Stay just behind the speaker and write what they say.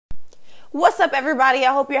What's up, everybody?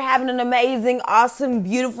 I hope you're having an amazing, awesome,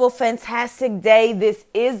 beautiful, fantastic day. This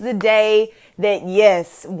is the day that,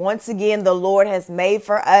 yes, once again, the Lord has made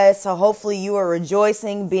for us. So hopefully you are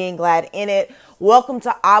rejoicing, being glad in it. Welcome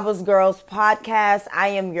to Abba's Girls Podcast. I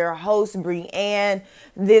am your host, Brianne.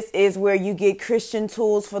 This is where you get Christian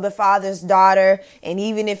tools for the father's daughter. And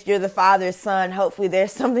even if you're the father's son, hopefully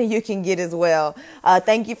there's something you can get as well.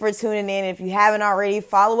 Thank you for tuning in. If you haven't already,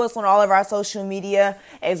 follow us on all of our social media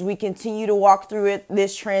as we continue to walk through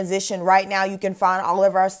this transition. Right now, you can find all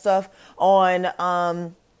of our stuff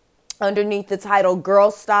on underneath the title Girl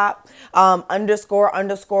Stop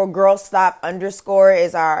 __ Girl Stop _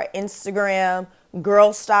 is our Instagram.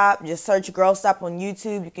 Girl Stop, just search Girl Stop on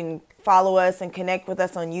YouTube. You can follow us and connect with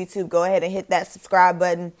us on YouTube. Go ahead and hit that subscribe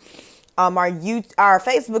button. Our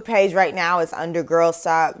Facebook page right now is under Girl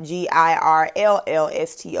Stop,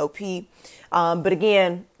 GIRLLSTOP. But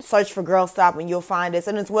again, search for Girl Stop and you'll find us,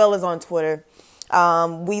 and as well as on Twitter.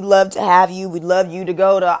 We love to have you. We'd love you to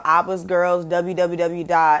go to Abba's Girls,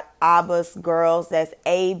 www.abbasgirls, that's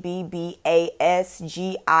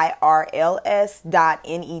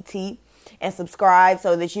ABBASGIRLS.net, and subscribe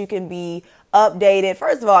so that you can be updated.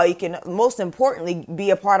 First of all, you can most importantly be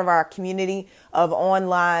a part of our community of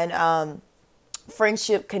online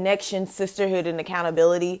friendship, connection, sisterhood, and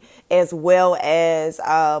accountability, as well as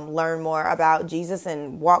learn more about Jesus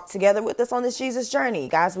and walk together with us on this Jesus journey.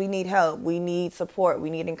 Guys, we need help. We need support. We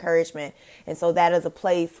need encouragement. And so that is a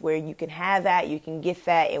place where you can have that, you can get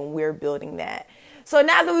that, and we're building that. So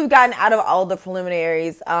now that we've gotten out of all the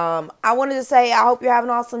preliminaries, I wanted to say I hope you're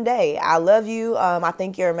having an awesome day. I love you. I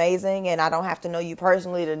think you're amazing, and I don't have to know you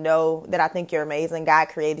personally to know that I think you're amazing. God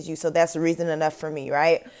created you, so that's reason enough for me,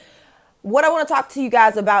 right? What I want to talk to you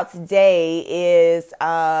guys about today is,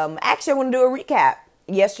 actually I want to do a recap.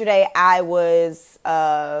 Yesterday I was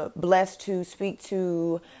blessed to speak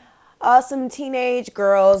to some teenage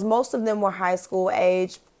girls. Most of them were high school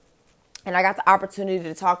age. And I got the opportunity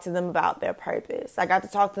to talk to them about their purpose. I got to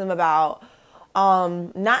talk to them about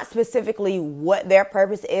not specifically what their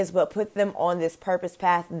purpose is, but put them on this purpose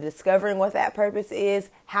path, discovering what that purpose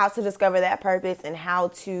is, how to discover that purpose, and how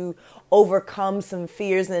to overcome some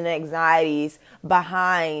fears and anxieties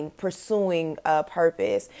behind pursuing a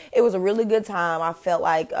purpose. It was a really good time. I felt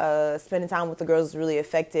like spending time with the girls was really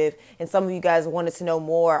effective, and some of you guys wanted to know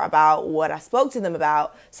more about what I spoke to them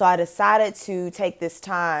about. So I decided to take this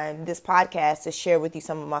podcast, to share with you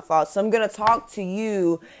some of my thoughts. So I'm going to talk to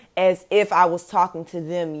you as if I was talking to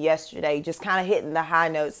them yesterday, just kind of hitting the high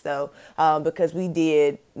notes though, because we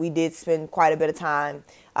did spend quite a bit of time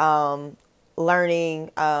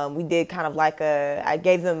learning. We did kind of like I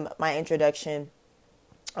gave them my introduction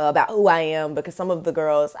about who I am, because some of the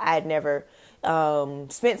girls I had never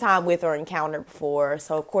spent time with or encountered before.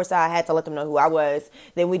 So of course I had to let them know who I was.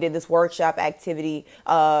 Then we did this workshop activity,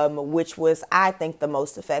 which was, I think, the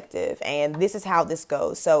most effective. And this is how this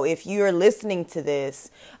goes. So if you're listening to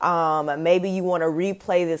this, maybe you want to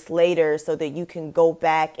replay this later so that you can go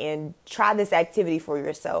back and try this activity for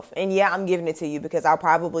yourself. And yeah, I'm giving it to you because I'll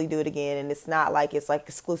probably do it again. And it's not like it's like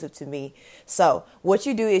exclusive to me. So what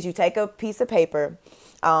you do is you take a piece of paper,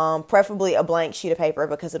 preferably a blank sheet of paper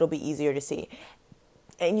because it'll be easier to see.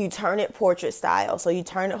 And you turn it portrait style. So you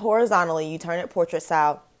turn it horizontally, you turn it portrait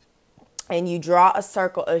style, and you draw a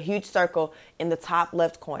circle, a huge circle in the top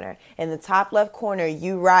left corner. In the top left corner,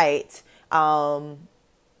 you write out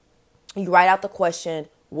the question,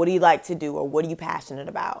 what do you like to do, or what are you passionate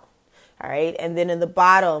about? All right. And then in the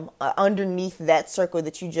bottom, underneath that circle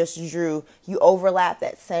that you just drew, you overlap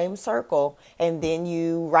that same circle, and then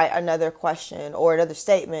you write another question or another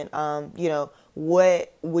statement.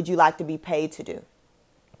 What would you like to be paid to do?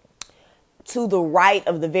 To the right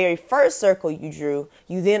of the very first circle you drew,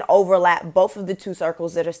 you then overlap both of the two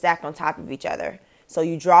circles that are stacked on top of each other. So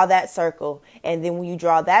you draw that circle, and then when you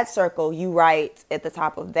draw that circle, you write at the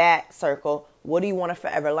top of that circle, what do you want to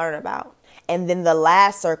forever learn about? And then the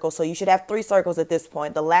last circle, so you should have 3 circles at this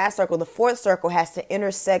point. The last circle, the 4th circle, has to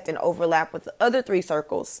intersect and overlap with the other 3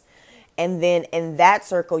 circles. And then in that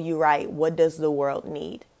circle, you write, what does the world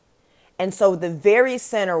need? And so the very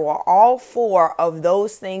center where all 4 of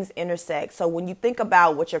those things intersect. So when you think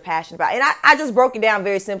about what you're passionate about, and I just broke it down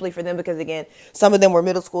very simply for them because, again, some of them were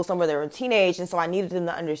middle school, some of them were teenage, and so I needed them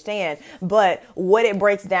to understand. But what it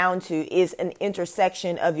breaks down to is an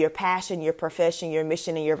intersection of your passion, your profession, your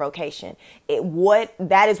mission, and your vocation.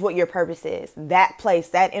 That is what your purpose is. That place,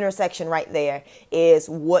 that intersection right there is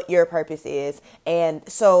what your purpose is. And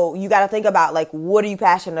so you got to think about, like, what are you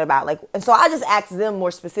passionate about? Like, and so I just asked them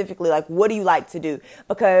more specifically, like, what do you like to do?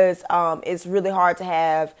 Because it's really hard to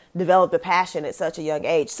have developed a passion at such a young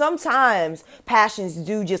age. Sometimes passions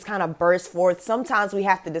do just kind of burst forth. Sometimes we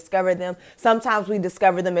have to discover them. Sometimes we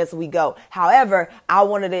discover them as we go. However, I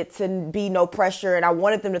wanted it to be no pressure, and I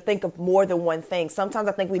wanted them to think of more than one thing. Sometimes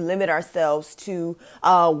I think we limit ourselves to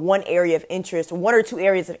one area of interest, one or two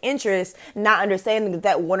areas of interest, not understanding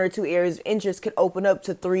that one or two areas of interest could open up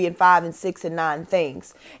to 3 and 5 and 6 and 9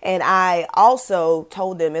 things. And I also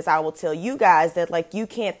told them, as I will tell you guys, that like you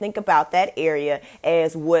can't think about that area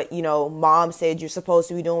as what, you know, mom said you're supposed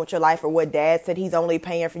to be doing with your life, or what dad said he's only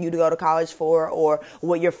paying for you to go to college for, or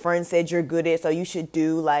what your friend said you're good at so you should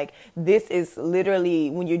do. Like, this is literally,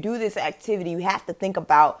 when you do this activity, you have to think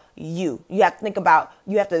about you. You have to think about,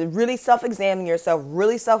 you have to really self-examine yourself,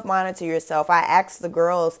 really self-monitor yourself. I asked the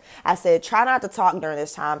girls, I said, try not to talk during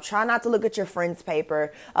this time. Try not to look at your friend's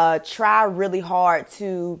paper. Try really hard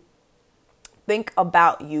to think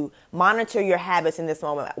about you. Monitor your habits in this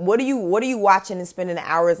moment. What are you watching and spending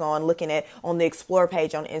hours on, looking at on the explore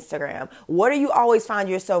page on Instagram? What do you always find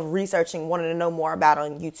yourself researching, wanting to know more about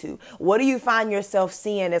on YouTube? What do you find yourself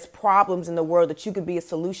seeing as problems in the world that you could be a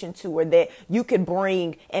solution to, or that you could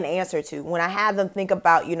bring an answer to? When I have them think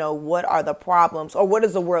about, you know, what are the problems, or what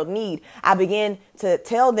does the world need, I begin to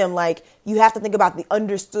tell them, like, you have to think about the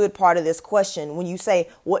understood part of this question. When you say,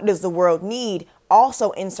 what does the world need?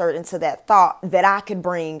 Also insert into that thought that I could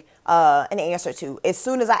bring an answer to. As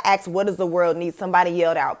soon as I asked, what does the world need? Somebody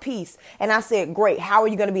yelled out peace. And I said, great. How are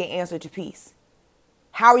you going to be an answer to peace?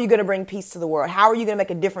 How are you going to bring peace to the world? How are you going to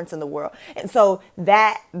make a difference in the world? And so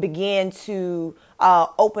that began to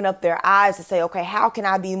open up their eyes to say, okay, how can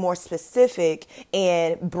I be more specific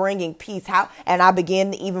in bringing peace? And I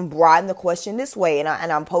began to even broaden the question this way, and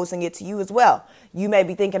I'm posing it to you as well. You may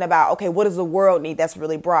be thinking about, okay, what does the world need? That's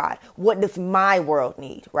really broad. What does my world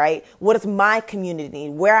need, right? What does my community need?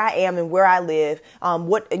 Where I am and where I live,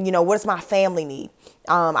 what does my family need?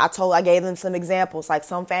 I gave them some examples, like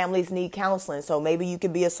some families need counseling. So maybe you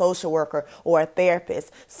could be a social worker or a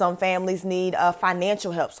therapist. Some families need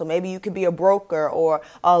financial help. So maybe you could be a broker or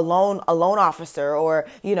a loan officer, or,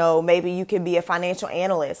 you know, maybe you could be a financial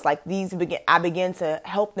analyst. Like I begin to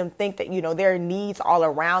help them think that, you know, there are needs all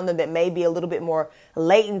around them that may be a little bit more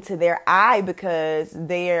latent to their eye because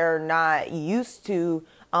they're not used to,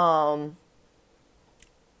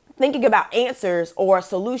 thinking about answers or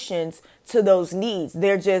solutions to those needs.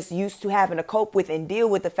 They're just used to having to cope with and deal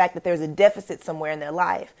with the fact that there's a deficit somewhere in their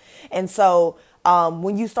life. And so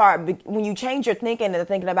when you change your thinking and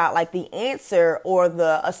thinking about like the answer or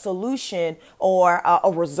a solution or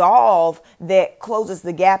a resolve that closes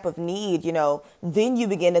the gap of need, you know, then you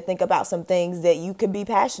begin to think about some things that you could be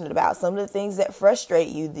passionate about, some of the things that frustrate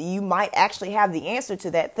you, that you might actually have the answer to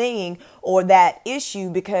that thing or that issue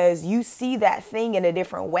because you see that thing in a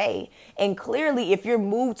different way. And clearly, if you're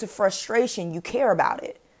moved to frustration, you care about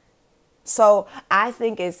it. So I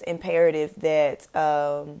think it's imperative that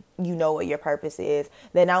you know what your purpose is,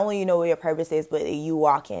 that not only you know what your purpose is, but that you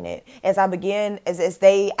walk in it.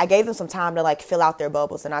 I gave them some time to like fill out their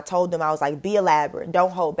bubbles, and I told them, I was like, be elaborate,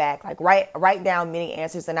 don't hold back, like write down many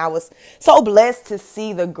answers. And I was so blessed to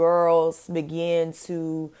see the girls begin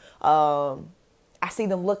to, I see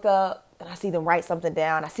them look up, and I see them write something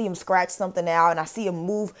down. I see them scratch something out, and I see them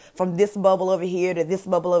move from this bubble over here to this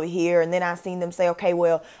bubble over here. And then I seen them say, okay,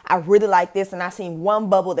 well, I really like this. And I seen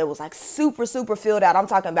one bubble that was like super, super filled out. I'm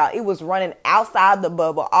talking about it was running outside the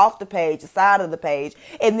bubble, off the page, the side of the page.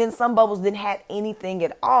 And then some bubbles didn't have anything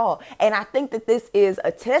at all. And I think that this is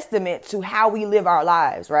a testament to how we live our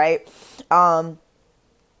lives, right?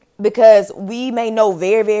 Because we may know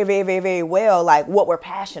very, very, very, very, very well, like what we're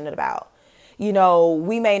passionate about. You know,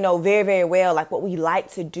 we may know very, very well like what we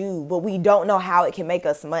like to do, but we don't know how it can make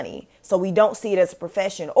us money. So we don't see it as a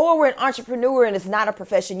profession. Or we're an entrepreneur and it's not a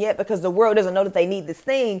profession yet because the world doesn't know that they need this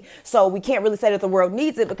thing. So we can't really say that the world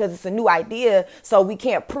needs it because it's a new idea. So we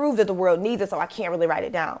can't prove that the world needs it. So I can't really write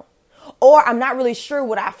it down. Or I'm not really sure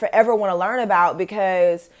what I forever want to learn about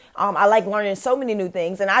because I like learning so many new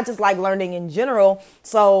things, and I just like learning in general.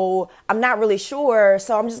 So I'm not really sure.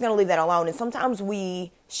 So I'm just going to leave that alone. And sometimes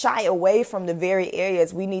we shy away from the very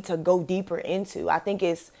areas we need to go deeper into. I think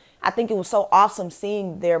it was so awesome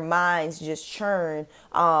seeing their minds just churn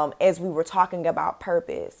as we were talking about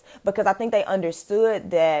purpose, because I think they understood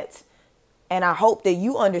that. And I hope that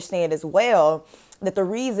you understand as well that the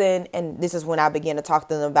reason, and this is when I began to talk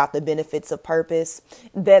to them about the benefits of purpose,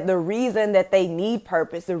 that the reason that they need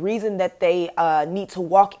purpose, the reason that they need to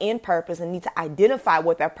walk in purpose and need to identify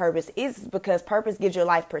what their purpose is because purpose gives your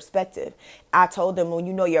life perspective. I told them when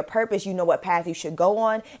you know your purpose, you know what path you should go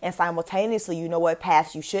on, and simultaneously you know what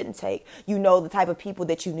paths you shouldn't take. You know the type of people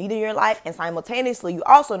that you need in your life, and simultaneously you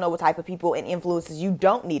also know what type of people and influences you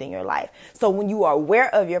don't need in your life. So when you are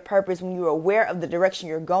aware of your purpose, when you are aware of the direction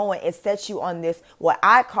you're going, it sets you on this, what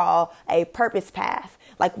I call a purpose path,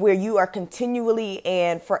 like where you are continually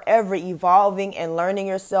and forever evolving and learning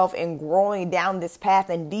yourself and growing down this path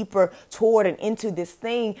and deeper toward and into this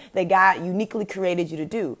thing that God uniquely created you to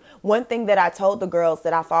do. One thing that I told the girls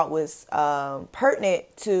that I thought was pertinent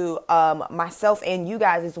to myself and you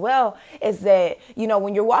guys as well is that, you know,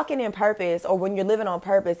 when you're walking in purpose or when you're living on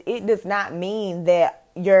purpose, it does not mean that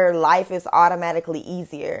your life is automatically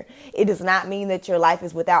easier. It does not mean that your life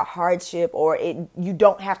is without hardship or you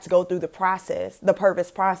don't have to go through the process, the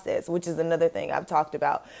purpose process, which is another thing I've talked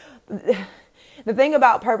about. The thing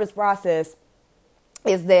about purpose process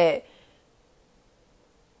is that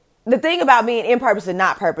the thing about being in purpose and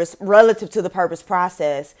not purpose relative to the purpose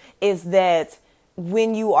process is that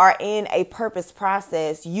when you are in a purpose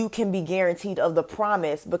process, you can be guaranteed of the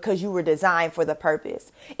promise because you were designed for the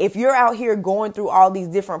purpose. If you're out here going through all these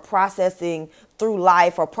different processing through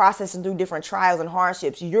life or processing through different trials and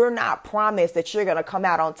hardships, you're not promised that you're going to come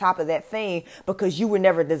out on top of that thing because you were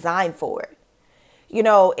never designed for it. You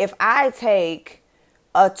know, if I take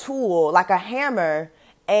a tool like a hammer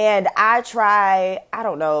and I try,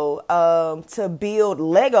 to build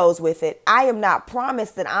Legos with it, I am not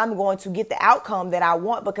promised that I'm going to get the outcome that I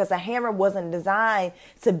want because a hammer wasn't designed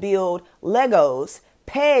to build Legos.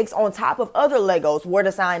 Pegs on top of other Legos were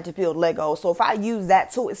designed to build Legos. So if I use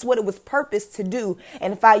that tool, it's what it was purposed to do.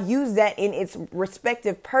 And if I use that in its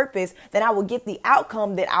respective purpose, then I will get the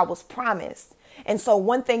outcome that I was promised. And so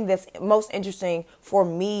one thing that's most interesting for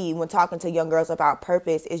me when talking to young girls about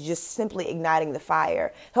purpose is just simply igniting the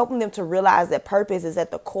fire, helping them to realize that purpose is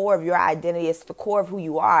at the core of your identity. It's the core of who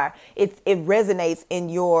you are. It resonates in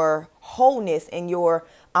your wholeness, in your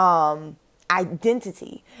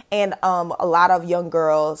identity. And a lot of young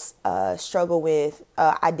girls struggle with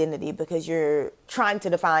identity because you're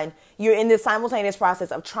in this simultaneous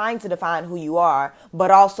process of trying to define who you are, but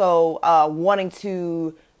also wanting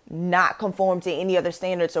to not conform to any other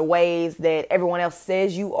standards or ways that everyone else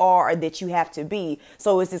says you are or that you have to be.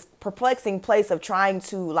 So it's this perplexing place of trying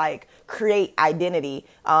to create identity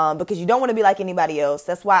because you don't want to be like anybody else.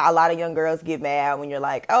 That's why a lot of young girls get mad when you're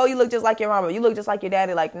like, oh, you look just like your mama, you look just like your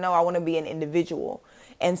daddy. Like, no, I want to be an individual.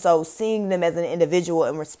 And so seeing them as an individual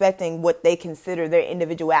and respecting what they consider their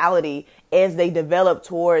individuality as they develop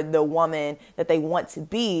toward the woman that they want to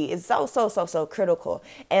be is so critical.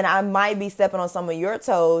 And I might be stepping on some of your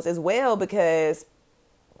toes as well, because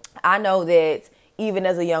I know that even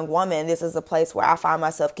as a young woman, this is a place where I find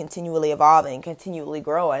myself continually evolving, continually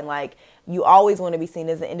growing. Like, you always want to be seen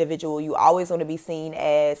as an individual. You always want to be seen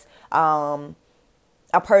as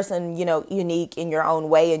a person, unique in your own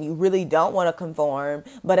way, and you really don't want to conform.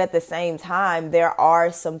 But at the same time, there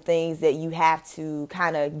are some things that you have to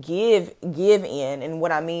kind of give in. And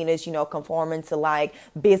what I mean is, conforming to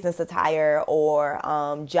business attire or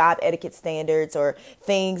job etiquette standards or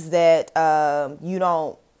things that you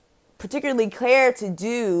don't particularly care to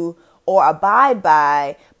do or abide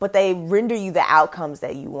by, but they render you the outcomes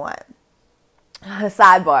that you want.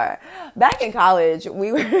 Sidebar. Back in college,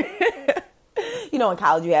 we were... in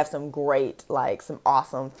college you have some great, some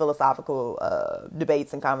awesome philosophical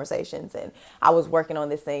debates and conversations. And I was working on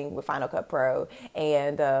this thing with Final Cut Pro,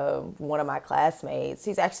 and one of my classmates,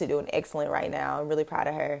 she's actually doing excellent right now. I'm really proud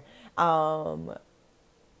of her.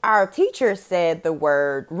 Our teacher said the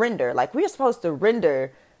word render. We were supposed to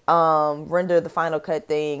render the Final Cut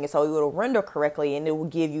thing, and so it will render correctly, and it will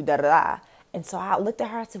give you da-da-da. And so I looked at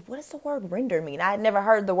her, I said, what does the word render mean? I had never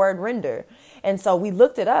heard the word render. And so we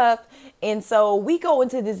looked it up. And so we go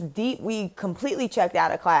into this we completely checked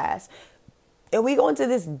out of class. And we go into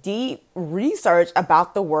this deep research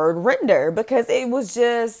about the word render, because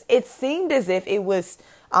it seemed as if it was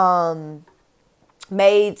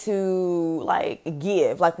made to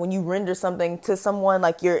give. When you render something to someone,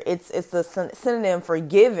 it's a synonym for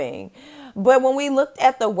giving. But when we looked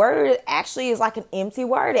at the word, it actually is an empty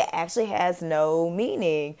word. It actually has no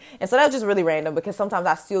meaning. And so that was just really random, because sometimes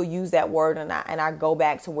I still use that word and I go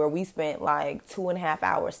back to where we spent 2.5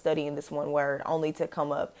 hours studying this one word, only to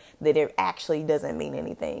come up that it actually doesn't mean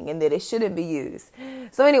anything and that it shouldn't be used.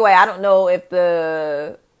 So anyway, I don't know if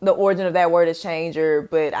the the origin of that word is changer,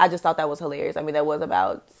 but I just thought that was hilarious. I mean, that was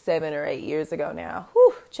about 7 or 8 years ago now.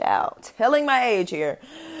 Whew, child, telling my age here.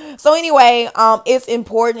 So anyway, it's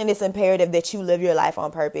important and it's imperative that you live your life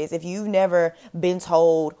on purpose. If you've never been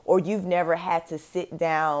told or you've never had to sit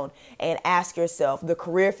down and ask yourself the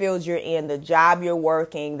career fields you're in, the job you're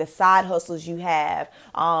working, the side hustles you have,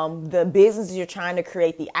 the businesses you're trying to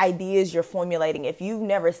create, the ideas you're formulating, if you've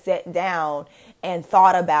never sat down and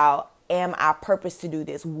thought about, am I purpose to do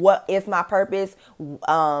this? What is my purpose?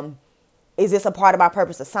 Is this a part of my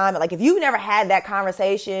purpose assignment? Like, if you never had that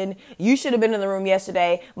conversation, you should have been in the room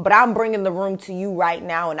yesterday, but I'm bringing the room to you right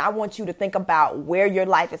now. And I want you to think about where your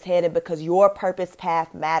life is headed, because your purpose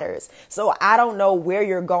path matters. So I don't know where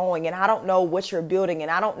you're going, and I don't know what you're building, and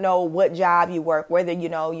I don't know what job you work, whether,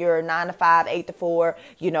 you're 9 to 5, 8 to 4,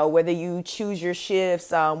 whether you choose your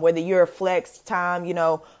shifts, whether you're a flex time,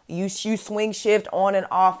 you swing shift on and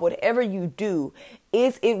off, whatever you do.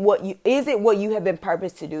 Is it what you have been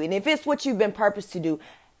purposed to do? And if it's what you've been purposed to do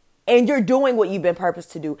and you're doing what you've been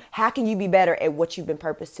purposed to do, how can you be better at what you've been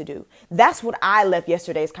purposed to do? That's what I left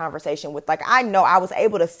yesterday's conversation with. Like, I know I was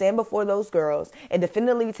able to stand before those girls and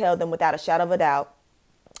definitively tell them without a shadow of a doubt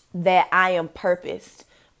that I am purposed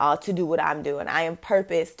to do what I'm doing. I am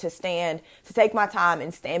purposed to take my time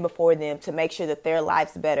and stand before them to make sure that their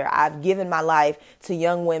life's better. I've given my life to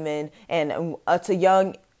young women and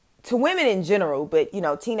to women in general, but,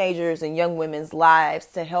 teenagers and young women's lives,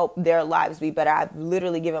 to help their lives be better. I've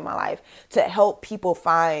literally given my life to help people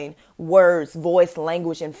find words, voice,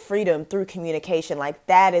 language, and freedom through communication. Like,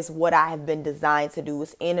 that is what I have been designed to do.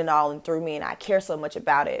 It's in and all and through me, and I care so much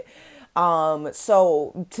about it.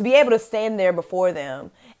 So to be able to stand there before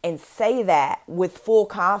them and say that with full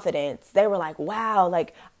confidence, they were like, wow,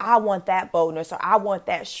 like, I want that boldness, or I want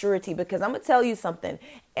that surety. Because I'm going to tell you something.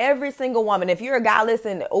 Every single woman, if you're a guy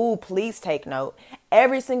listening, please take note.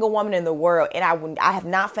 Every single woman in the world, and I have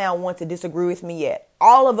not found one to disagree with me yet.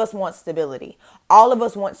 All of us want stability. All of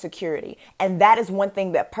us want security. And that is one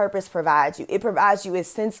thing that purpose provides you. It provides you a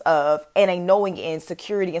sense of and a knowing in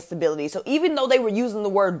security and stability. So even though they were using the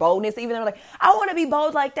word boldness, even though they're like, I want to be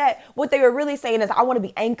bold like that, what they were really saying is, I want to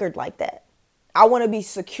be anchored like that. I want to be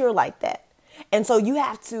secure like that. And so you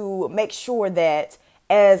have to make sure that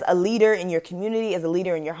as a leader in your community, as a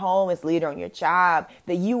leader in your home, as a leader on your job,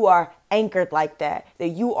 that you are anchored like that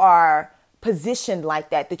you are positioned like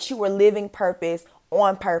that you are living purpose,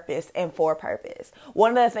 on purpose, and for purpose.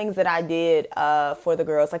 One of the things that I did for the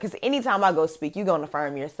girls, like, because anytime I go speak, you're going to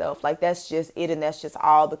affirm yourself. Like, that's just it, and that's just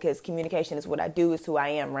all, because communication is what I do, is who I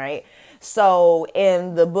am, right? So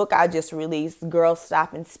in the book I just released, Girls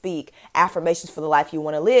Stop and Speak, Affirmations for the Life You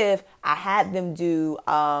Want to Live, I had them do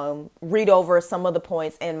read over some of the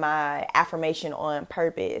points in my affirmation on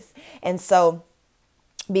purpose. And so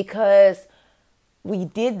because we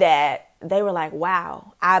did that, they were like,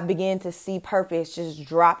 wow, I began to see purpose just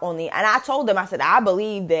drop on and I told them, I said, I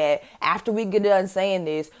believe that after we get done saying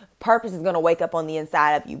this, purpose is going to wake up on the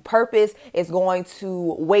inside of you. Purpose is going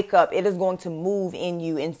to wake up. It is going to move in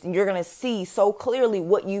you, and you're going to see so clearly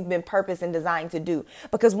what you've been purposed and designed to do.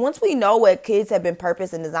 Because once we know what kids have been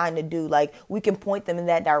purposed and designed to do, like, we can point them in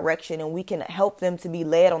that direction, and we can help them to be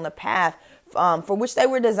led on the path for which they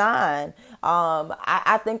were designed.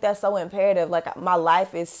 I think that's so imperative. Like, my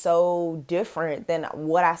life is so different than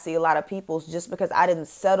what I see a lot of people's, just because I didn't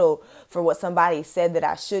settle for what somebody said that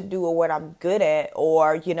I should do, or what I'm good at,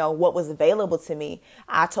 or, what was available to me.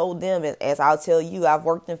 I told them, as I'll tell you, I've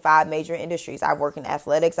worked in 5 major industries. I've worked in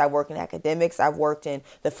athletics. I've worked in academics. I've worked in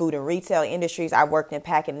the food and retail industries. I've worked in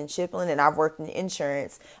packing and shipping, and I've worked in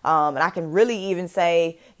insurance. And I can really even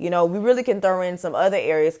say, we really can throw in some other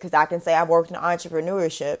areas, because I can say I've worked in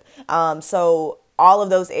entrepreneurship. So all of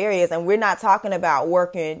those areas, and we're not talking about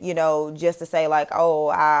working, just to say like, oh,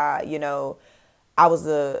 I was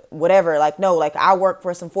a whatever, like, no, like, I work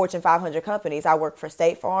for some Fortune 500 companies. I work for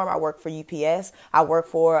State Farm. I work for UPS. I work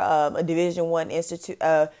for a Division One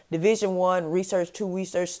Research 2,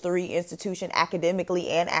 Research 3 institution, academically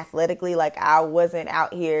and athletically. Like, I wasn't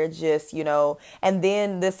out here just, and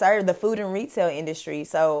then the food and retail industry.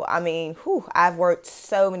 So, I mean, I've worked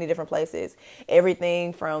so many different places,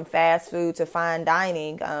 everything from fast food to fine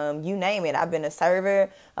dining, you name it. I've been a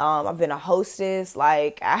server. I've been a hostess.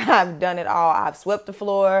 Like, I've done it all. I've swept the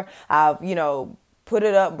floor. I've, put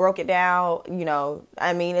it up, broke it down,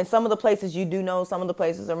 I mean, in some of the places you do know, some of the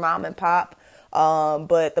places are mom and pop.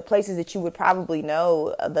 But the places that you would probably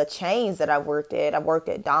know, the chains that I've worked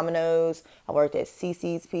at Domino's, I worked at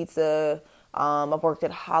CiCi's Pizza. I've worked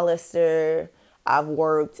at Hollister. I've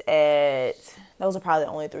worked at, those are probably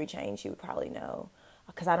the only 3 chains you would probably know.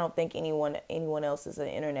 because I don't think anyone else is an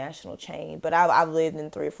international chain. But I've lived in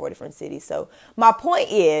 3 or 4 different cities. So my point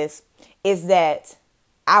is that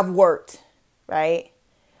I've worked, right?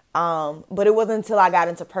 But it wasn't until I got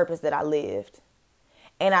into purpose that I lived.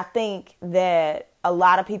 And I think that a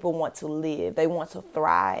lot of people want to live. They want to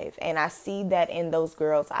thrive. And I see that in those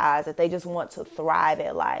girls' eyes, that they just want to thrive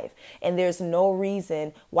at life. And there's no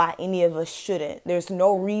reason why any of us shouldn't. There's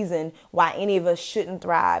no reason why any of us shouldn't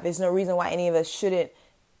thrive. There's no reason why any of us shouldn't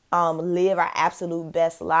live our absolute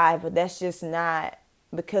best life. But that's just not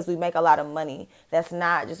because we make a lot of money. That's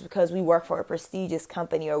not just because we work for a prestigious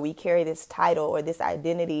company or we carry this title or this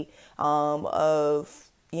identity of,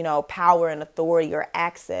 power and authority or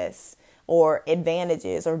access or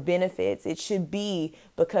advantages or benefits. It should be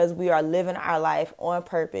because we are living our life on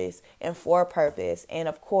purpose and for purpose. And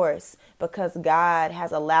of course, because God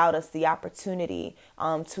has allowed us the opportunity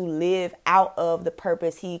to live out of the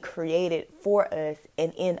purpose He created for us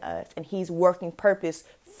and in us. And He's working purpose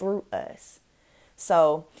through us.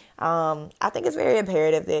 So I think it's very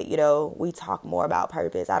imperative that, we talk more about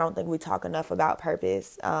purpose. I don't think we talk enough about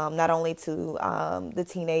purpose, not only to the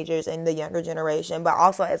teenagers and the younger generation, but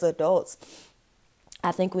also as adults.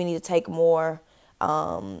 I think we need to take more,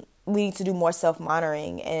 we need to do more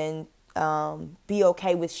self-monitoring and be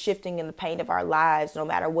okay with shifting in the pain of our lives, no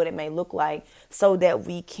matter what it may look like, so that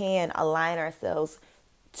we can align ourselves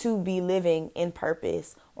to be living in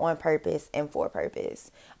purpose, on purpose, and for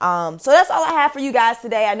purpose. So that's all I have for you guys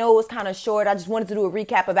today. I know it was kind of short. I just wanted to do a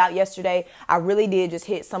recap about yesterday. I really did just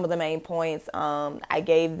hit some of the main points. I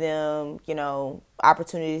gave them,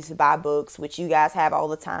 opportunities to buy books, which you guys have all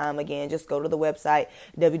the time. Again, just go to the website,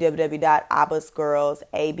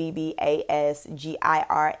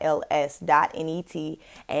 www.abbasgirls.net,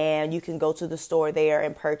 and you can go to the store there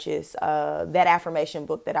and purchase that affirmation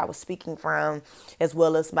book that I was speaking from, as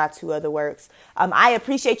well as my 2 other works. I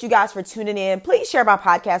appreciate you guys for tuning in. Please share my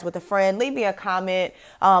podcast with a friend. Leave me a comment,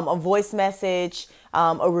 a voice message,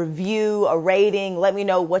 a review, a rating. Let me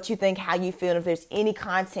know what you think, how you feel. And if there's any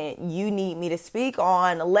content you need me to speak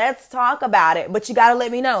on, let's talk about it. But you got to let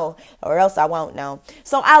me know, or else I won't know.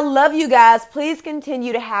 So I love you guys. Please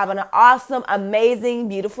continue to have an awesome, amazing,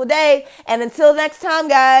 beautiful day. And until next time,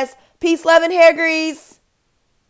 guys, peace, love, and hair grease.